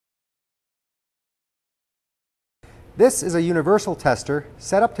This is a universal tester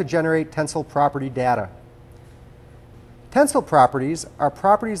set up to generate tensile property data. Tensile properties are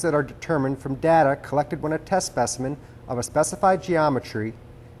properties that are determined from data collected when a test specimen of a specified geometry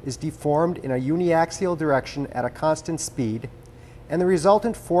is deformed in a uniaxial direction at a constant speed, and the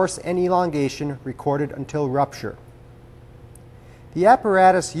resultant force and elongation recorded until rupture. The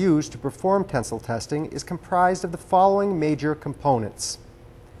apparatus used to perform tensile testing is comprised of the following major components: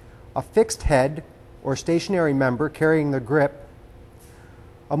 a fixed head or stationary member carrying the grip,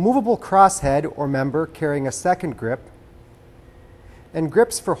 a movable crosshead or member carrying a second grip, and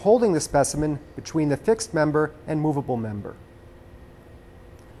grips for holding the specimen between the fixed member and movable member.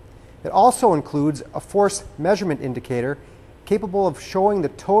 It also includes a force measurement indicator capable of showing the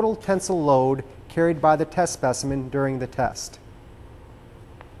total tensile load carried by the test specimen during the test.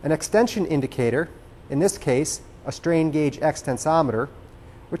 An extension indicator, in this case a strain gauge X tensometer,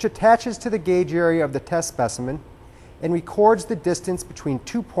 which attaches to the gauge area of the test specimen and records the distance between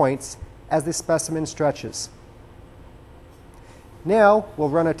 2 points as the specimen stretches. Now we'll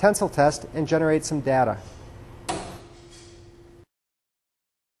run a tensile test and generate some data.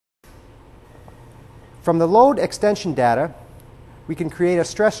 From the load extension data, we can create a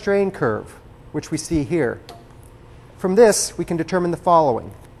stress-strain curve, which we see here. From this, we can determine the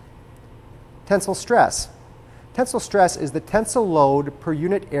following. Tensile stress. Tensile stress is the tensile load per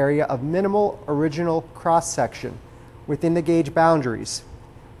unit area of minimal original cross-section within the gauge boundaries,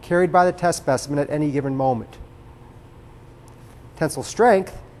 carried by the test specimen at any given moment. Tensile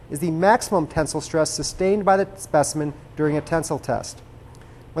strength is the maximum tensile stress sustained by the specimen during a tensile test.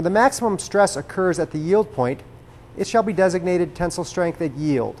 When the maximum stress occurs at the yield point, it shall be designated tensile strength at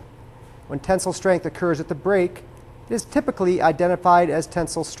yield. When tensile strength occurs at the break, it is typically identified as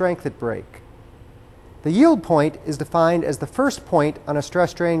tensile strength at break. The yield point is defined as the first point on a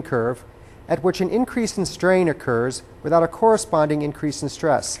stress-strain curve at which an increase in strain occurs without a corresponding increase in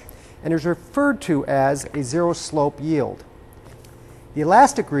stress, and is referred to as a zero-slope yield. The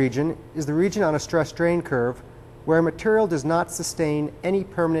elastic region is the region on a stress-strain curve where a material does not sustain any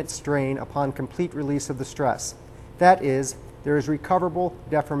permanent strain upon complete release of the stress. That is, there is recoverable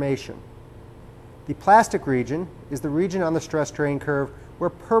deformation. The plastic region is the region on the stress-strain curve where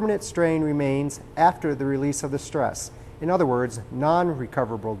permanent strain remains after the release of the stress. In other words,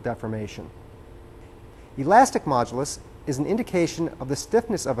 non-recoverable deformation. Elastic modulus is an indication of the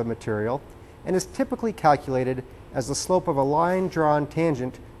stiffness of a material and is typically calculated as the slope of a line drawn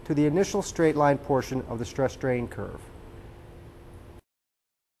tangent to the initial straight line portion of the stress-strain curve.